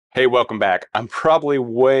Hey, welcome back. I'm probably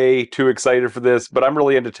way too excited for this, but I'm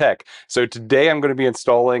really into tech. So today I'm going to be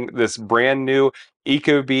installing this brand new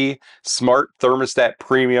Ecobee Smart Thermostat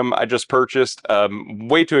Premium I just purchased.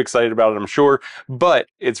 Way too excited about it, I'm sure, but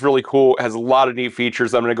it's really cool. It has a lot of neat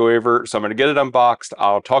features I'm going to go over. So I'm going to get it unboxed.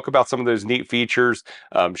 I'll talk about some of those neat features,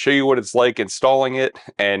 show you what it's like installing it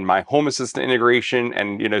and my Home Assistant integration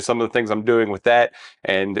and, some of the things I'm doing with that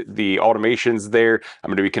and the automations there. I'm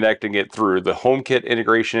going to be connecting it through the HomeKit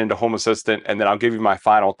integration into Home Assistant, and then I'll give you my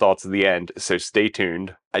final thoughts at the end, so stay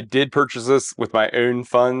tuned. I did purchase this with my own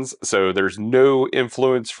funds, so there's no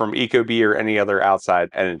influence from Ecobee or any other outside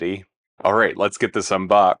entity. All right, let's get this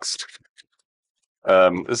unboxed.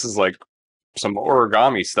 This is like some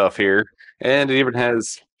origami stuff here, and it even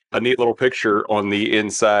has a neat little picture on the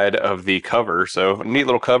inside of the cover. So, a neat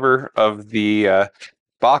little cover of the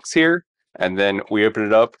box here, and then we open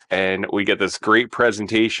it up and we get this great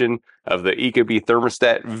presentation of the Ecobee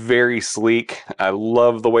thermostat. Very sleek. I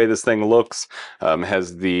love the way this thing looks.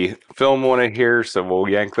 Has the film on it here, so we'll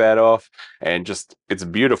yank that off, and just it's a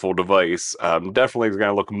beautiful device. Definitely is going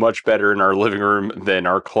to look much better in our living room than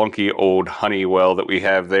our clunky old Honeywell that we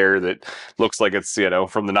have there that looks like it's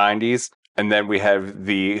from the 90s. And then we have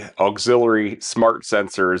the auxiliary smart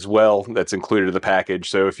sensor as well that's included in the package.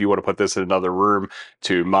 So if you want to put this in another room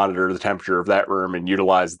to monitor the temperature of that room and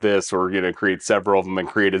utilize this, or create several of them and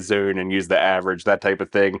create a zone and use the average, that type of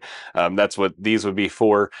thing, that's what these would be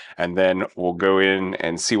for. And then we'll go in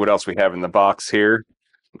and see what else we have in the box here.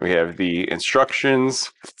 We have the instructions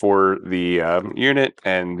for the unit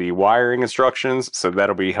and the wiring instructions. So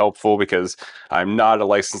that'll be helpful because I'm not a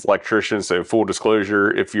licensed electrician. So full disclosure,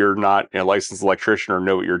 if you're not a licensed electrician or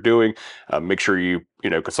know what you're doing, make sure you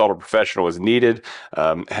consult a professional as needed.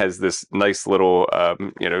 Has this nice little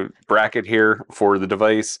bracket here for the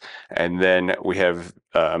device, and then we have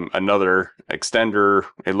another extender.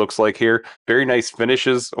 It looks like here, very nice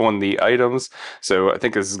finishes on the items. So I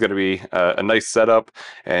think this is going to be a nice setup,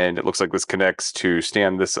 and it looks like this connects to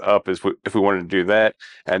stand this up if we wanted to do that.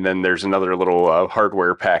 And then there's another little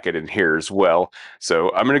hardware packet in here as well.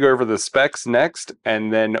 So I'm going to go over the specs next,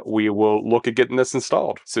 and then we will look at getting this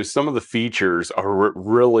installed. So some of the features are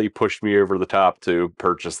really pushed me over the top to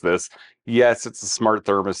purchase this. Yes, it's a smart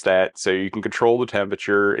thermostat, so you can control the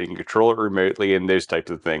temperature and you can control it remotely and those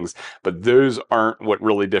types of things, but those aren't what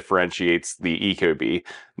really differentiates the Ecobee.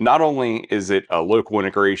 Not only is it a local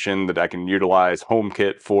integration that I can utilize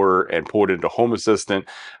HomeKit for and pull it into Home Assistant,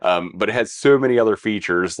 but it has so many other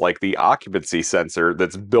features like the occupancy sensor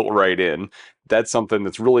that's built right in. That's something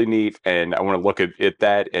that's really neat, and I want to look at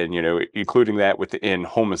that and including that within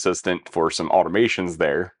Home Assistant for some automations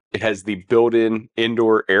there. It has the built-in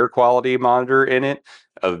indoor air quality monitor in it,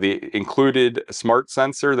 the included smart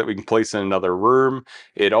sensor that we can place in another room.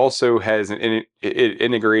 It also has it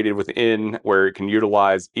integrated within where it can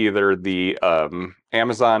utilize either the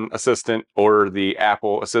Amazon Assistant or the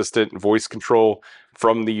Apple Assistant voice control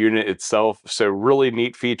from the unit itself. So really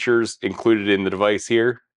neat features included in the device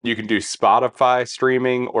here. You can do Spotify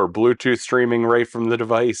streaming or Bluetooth streaming right from the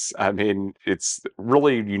device. I mean, it's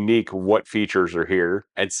really unique what features are here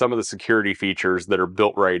and some of the security features that are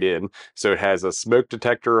built right in. So it has a smoke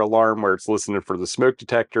detector alarm where it's listening for the smoke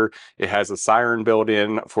detector. It has a siren built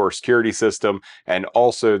in for security system, and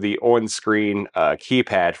also the on-screen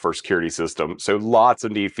keypad for security system. So lots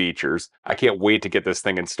of neat features. I can't wait to get this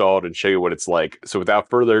thing installed and show you what it's like. So without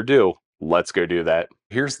further ado, let's go do that.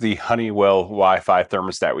 Here's the Honeywell Wi-Fi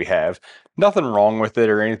thermostat we have. Nothing wrong with it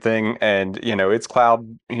or anything, and it's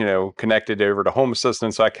cloud connected over to Home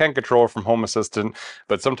Assistant, so I can control it from Home Assistant,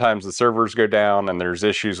 but sometimes the servers go down and there's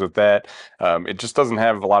issues with that. It just doesn't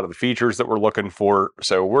have a lot of the features that we're looking for,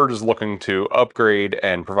 so we're just looking to upgrade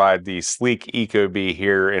and provide the sleek Ecobee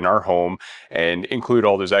here in our home and include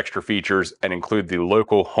all those extra features and include the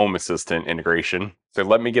local Home Assistant integration. So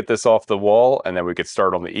let me get this off the wall and then we could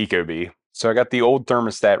start on the Ecobee. So I got the old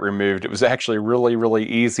thermostat removed. It was actually really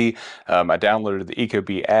easy. I downloaded the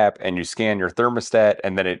Ecobee app, and you scan your thermostat,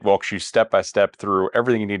 and then it walks you step by step through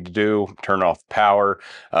everything you need to do. Turn off power,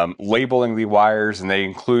 labeling the wires, and they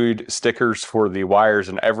include stickers for the wires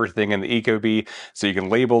and everything in the Ecobee, so you can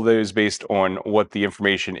label those based on what the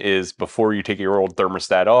information is before you take your old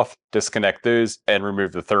thermostat off. disconnect those, and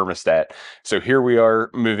remove the thermostat. So here we are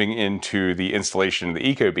moving into the installation of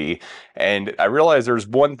the Ecobee, and I realized there's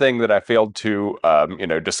one thing that I failed to,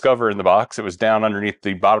 discover in the box. It was down underneath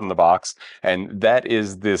the bottom of the box, and that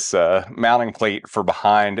is this mounting plate for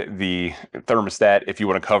behind the thermostat. If you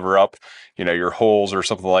want to cover up, your holes or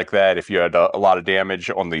something like that, if you had a lot of damage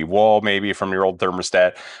on the wall, maybe from your old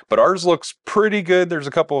thermostat. But ours looks pretty good. There's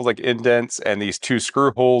a couple of like indents and these 2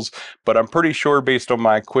 screw holes, but I'm pretty sure based on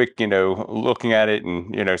my quick, looking at it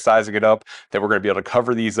and, sizing it up, that we're going to be able to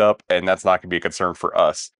cover these up, and that's not going to be a concern for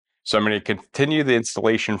us. So I'm going to continue the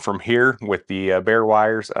installation from here with the bare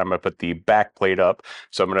wires. I'm going to put the back plate up.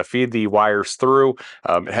 So I'm going to feed the wires through.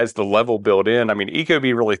 It has the level built in. I mean,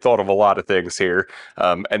 Ecobee really thought of a lot of things here.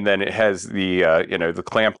 And then it has the, the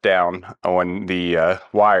clamp down on the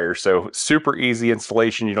wire. So super easy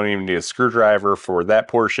installation. You don't even need a screwdriver for that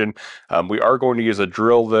portion. We are going to use a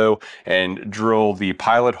drill though, and drill the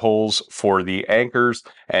pilot holes for the anchors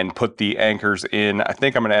and put the anchors in. I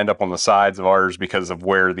think I'm going to end up on the sides of ours because of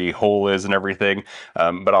where the hole is and everything.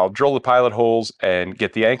 But I'll drill the pilot holes and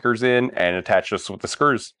get the anchors in and attach this with the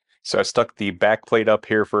screws. So I stuck the back plate up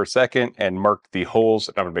here for a second and marked the holes,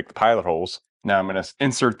 and I'm going to make the pilot holes. Now I'm going to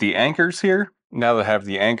insert the anchors here. Now that I have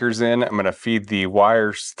the anchors in, I'm going to feed the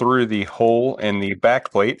wires through the hole in the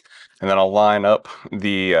back plate, and then I'll line up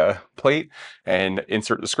the plate and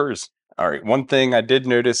insert the screws. All right, one thing I did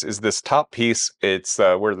notice is this top piece. It's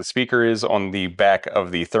where the speaker is on the back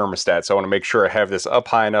of the thermostat. So I want to make sure I have this up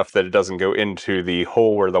high enough that it doesn't go into the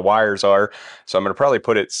hole where the wires are. So I'm going to probably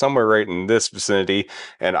put it somewhere right in this vicinity,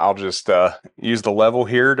 and I'll just use the level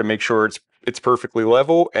here to make sure it's perfectly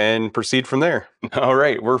level and proceed from there. All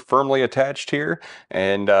right, we're firmly attached here,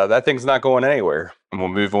 and that thing's not going anywhere. And we'll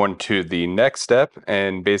move on to the next step,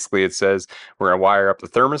 and basically it says we're going to wire up the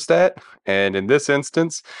thermostat, and in this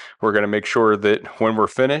instance we're going to make sure that when we're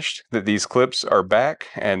finished that these clips are back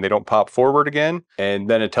and they don't pop forward again, and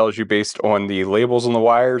then it tells you based on the labels on the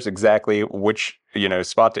wires exactly which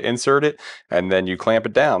spot to insert it, and then you clamp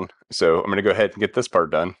it down. So I'm going to go ahead and get this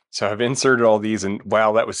part done. So I've inserted all these, and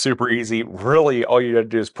wow, that was super easy. Really, all you got to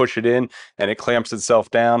do is push it in and it clamps itself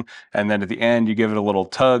down, and then at the end you give it a little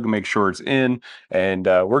tug, make sure it's in, and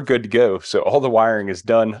we're good to go. So all the wiring is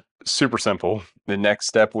done. Super simple. The next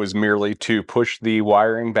step was merely to push the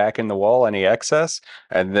wiring back in the wall, any excess,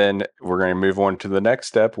 and then we're going to move on to the next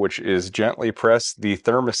step, which is gently press the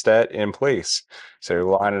thermostat in place. So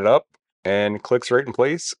line it up and clicks right in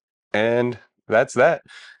place, and that's that.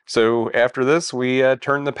 So after this, we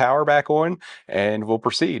turn the power back on and we'll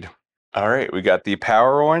proceed. All right, we got the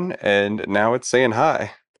power on, and now it's saying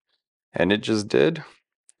hi, and it just did.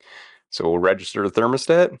 So we'll register the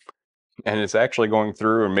thermostat, and it's actually going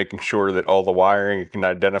through and making sure that all the wiring it can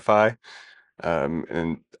identify,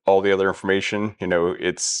 and all the other information,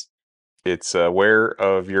 it's aware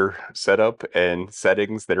of your setup and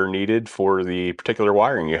settings that are needed for the particular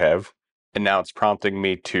wiring you have. And now it's prompting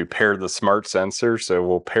me to pair the smart sensor. So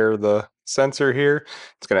we'll pair the sensor here.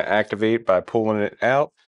 It's going to activate by pulling it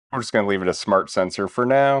out. We're just going to leave it a smart sensor for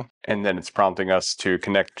now. And then it's prompting us to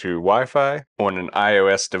connect to Wi-Fi. On an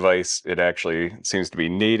iOS device, it actually seems to be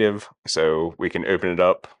native. So we can open it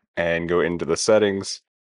up and go into the settings.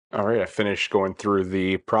 All right, I finished going through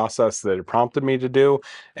the process that it prompted me to do,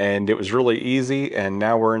 and it was really easy. And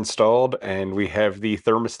now we're installed, and we have the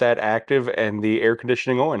thermostat active and the air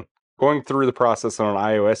conditioning on. Going through the process on an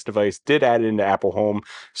iOS device did add it into Apple Home,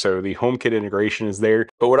 so the HomeKit integration is there.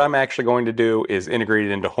 But what I'm actually going to do is integrate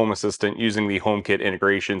it into Home Assistant using the HomeKit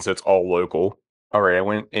integration, so it's all local. All right, I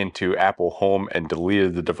went into Apple Home and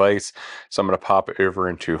deleted the device, so I'm going to pop it over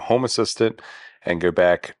into Home Assistant and go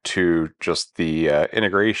back to just the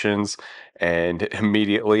integrations, and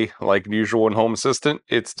immediately, like usual in Home Assistant,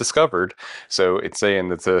 it's discovered. So it's saying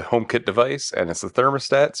that's a HomeKit device and it's a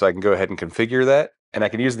thermostat, so I can go ahead and configure that. And I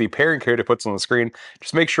can use the pairing code it puts on the screen.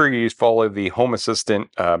 Just make sure you follow the Home Assistant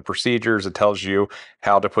procedures. It tells you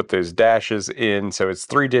how to put those dashes in. So it's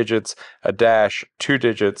 3 digits, a dash, 2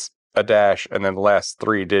 digits, a dash, and then the last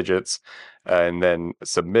 3 digits, and then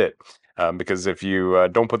submit. Because if you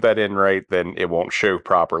don't put that in right, then it won't show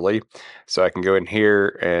properly. So I can go in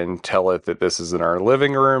here and tell it that this is in our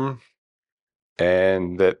living room,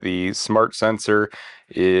 and that the smart sensor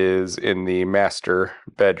is in the master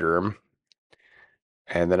bedroom.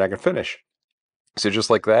 And then I can finish. So just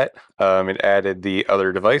like that, it added the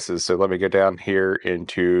other devices. So let me go down here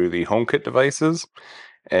into the HomeKit devices,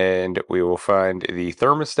 and we will find the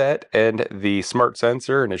thermostat and the smart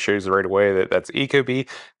sensor, and it shows right away that that's Ecobee.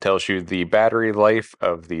 Tells you the battery life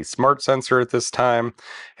of the smart sensor at this time.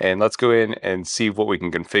 And let's go in and see what we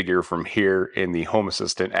can configure from here in the Home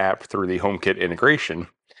Assistant app through the HomeKit integration.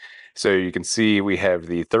 So you can see we have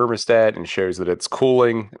the thermostat and shows that it's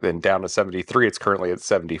cooling, then down to 73. It's currently at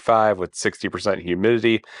 75 with 60%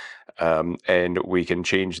 humidity. And we can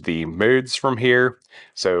change the modes from here.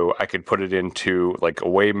 So I could put it into like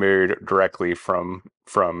away mode directly from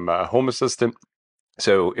Home Assistant.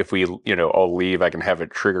 So if we, all leave, I can have it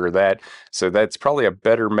trigger that. So that's probably a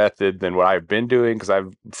better method than what I've been doing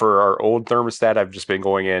because for our old thermostat, I've just been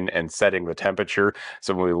going in and setting the temperature.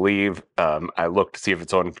 So when we leave, I look to see if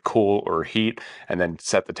it's on cool or heat and then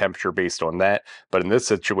set the temperature based on that. But in this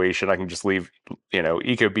situation, I can just leave,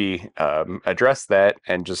 Ecobee address that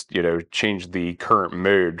and just, change the current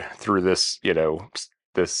mode through this,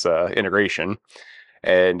 this integration,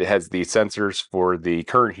 and it has the sensors for the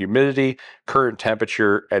current humidity, current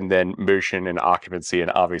temperature, and then motion and occupancy. And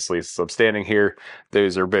obviously, since I'm standing here,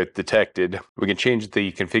 those are both detected. We can change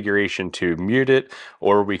the configuration to mute it,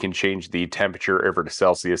 or we can change the temperature over to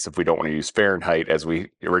Celsius if we don't want to use Fahrenheit as we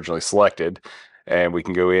originally selected. And we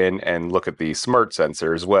can go in and look at the smart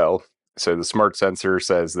sensor as well. So the smart sensor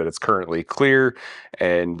says that it's currently clear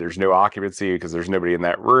and there's no occupancy because there's nobody in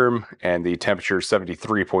that room, and the temperature is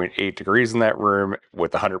 73.8 degrees in that room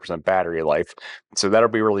with 100% battery life. So that'll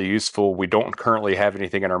be really useful. We don't currently have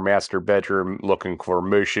anything in our master bedroom looking for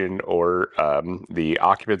motion or the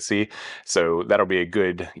occupancy, so that'll be a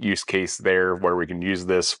good use case there where we can use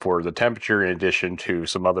this for the temperature in addition to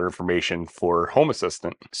some other information for Home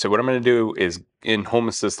Assistant. So what I'm going to do is in Home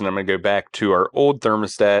Assistant, I'm going to go back to our old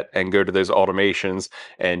thermostat and go to those automations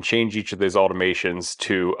and change each of those automations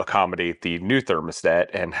to accommodate the new thermostat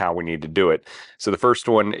and how we need to do it. So the first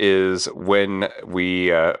one is when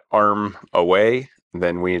we arm away,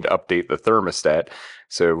 then we need to update the thermostat.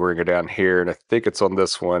 So we're going to go down here, and I think it's on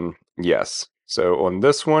this one. Yes. So on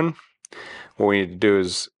this one, what we need to do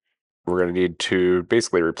is we're going to need to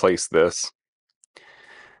basically replace this.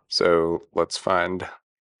 So let's find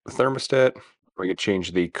the thermostat. We can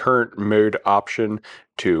change the current mode option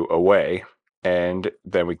to away, and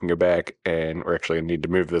then we can go back and we're actually going to need to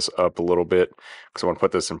move this up a little bit because I want to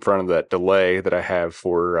put this in front of that delay that I have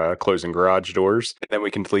for closing garage doors. And then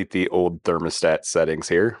we can delete the old thermostat settings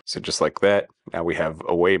here. So just like that, now we have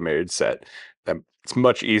away mode set. It's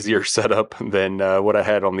much easier setup than what I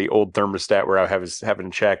had on the old thermostat, where I was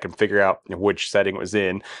having to check and figure out which setting it was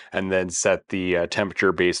in and then set the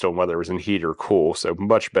temperature based on whether it was in heat or cool. So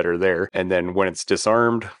much better there. And then when it's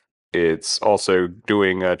disarmed, it's also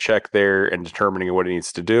doing a check there and determining what it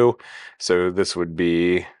needs to do. So this would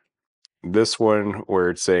be this one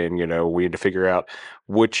where it's saying, we need to figure out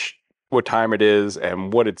what time it is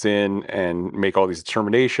and what it's in and make all these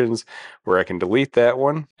determinations, where I can delete that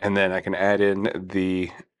one and then I can add in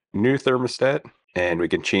the new thermostat, and we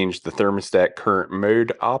can change the thermostat current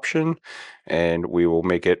mode option, and we will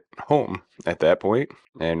make it home at that point,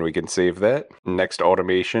 and we can save that. Next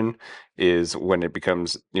automation is when it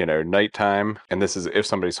becomes, nighttime, and this is if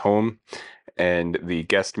somebody's home and the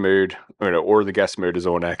guest mode, or the guest mode is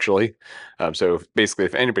on actually. So basically,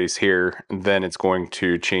 if anybody's here, then it's going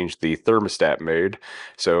to change the thermostat mode.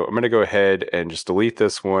 So I'm going to go ahead and just delete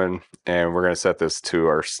this one, and we're going to set this to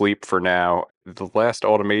our sleep for now. The last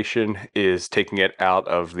automation is taking it out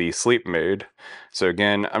of the sleep mode. So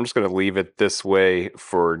again, I'm just going to leave it this way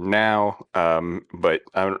for now, but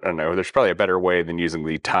I don't know, there's probably a better way than using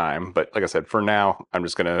the time. But like I said, for now, I'm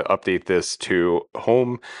just going to update this to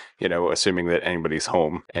home, assuming that anybody's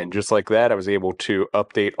home. And just like that, I was able to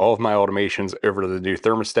update all of my automations over to the new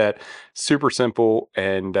thermostat. Super simple,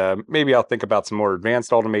 and maybe I'll think about some more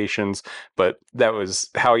advanced automations, but that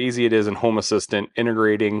was how easy it is in Home Assistant,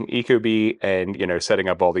 integrating Ecobee and setting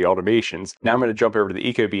up all the automations. Now I'm going to jump over to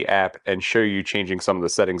the Ecobee app and show you changing some of the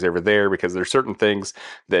settings over there, because there's certain things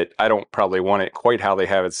that I don't probably want it quite how they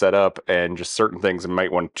have it set up, and just certain things I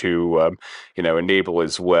might want to enable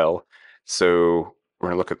as well. So we're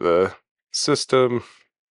going to look at the system,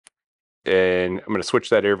 and I'm going to switch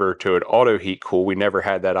that over to an auto heat cool. We never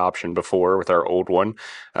had that option before with our old one,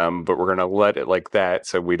 but we're going to let it like that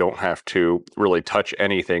so we don't have to really touch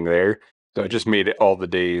anything there. So I just made it all the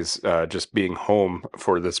days just being home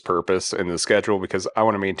for this purpose in the schedule, because I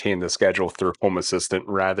want to maintain the schedule through Home Assistant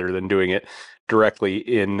rather than doing it directly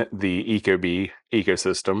in the Ecobee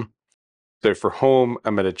ecosystem. So for home,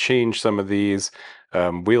 I'm going to change some of these.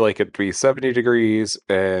 We like it to be 70 degrees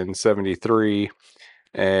and 73.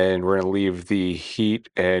 And we're going to leave the heat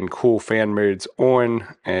and cool fan modes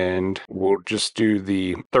on, and we'll just do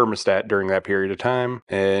the thermostat during that period of time.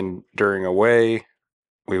 And during away,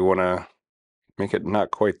 we want to make it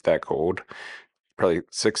not quite that cold, probably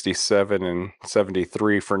 67 and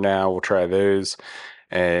 73 for now. We'll try those.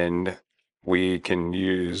 And We can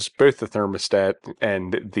use both the thermostat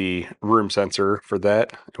and the room sensor for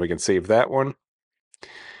that. We can save that one.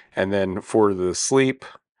 And then for the sleep,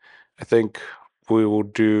 I think we will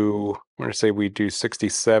do, I'm going to say we do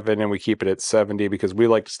 67 and we keep it at 70 because we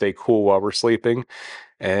like to stay cool while we're sleeping.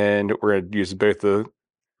 And we're going to use both the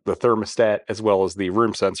thermostat as well as the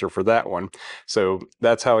room sensor for that one. So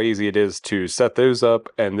that's how easy it is to set those up,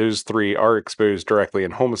 and those three are exposed directly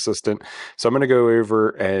in Home Assistant. So I'm going to go over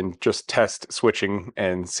and just test switching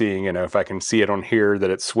and seeing, if I can see it on here that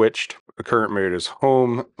it's switched. The current mode is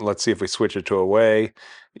home. Let's see if we switch it to away.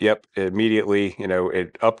 Yep, immediately,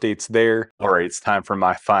 it updates there. All right, it's time for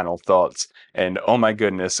my final thoughts. And oh my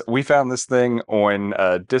goodness, we found this thing on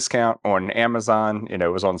a discount on Amazon. It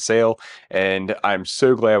was on sale, and I'm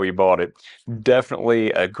so glad we bought it.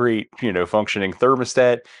 Definitely a great, functioning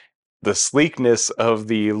thermostat. The sleekness of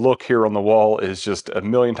the look here on the wall is just a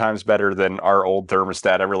million times better than our old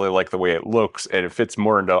thermostat. I really like the way it looks, and it fits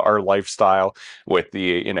more into our lifestyle with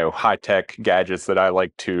the high-tech gadgets that I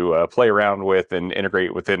like to play around with and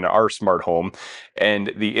integrate within our smart home.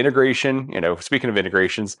 And the integration, speaking of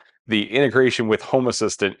integrations, the integration with Home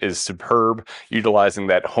Assistant is superb, utilizing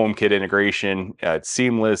that HomeKit integration. It's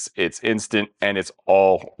seamless, it's instant, and it's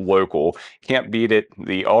all local. Can't beat it.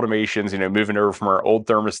 The automations, moving over from our old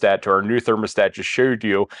thermostat to our new thermostat just showed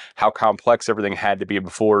you how complex everything had to be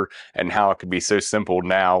before and how it could be so simple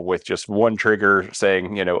now with just one trigger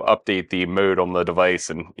saying, update the mode on the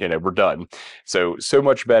device and, we're done. So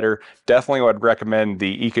much better. Definitely would recommend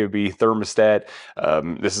the Ecobee thermostat.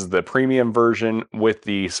 This is the premium version with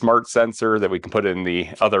the smart sensor that we can put in the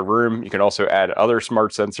other room. You can also add other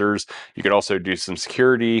smart sensors. You can also do some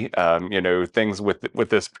security, things with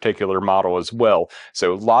this particular model as well.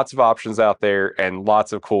 So lots of options out there and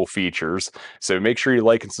lots of cool features. So make sure you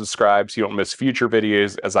like and subscribe so you don't miss future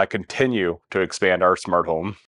videos as I continue to expand our smart home.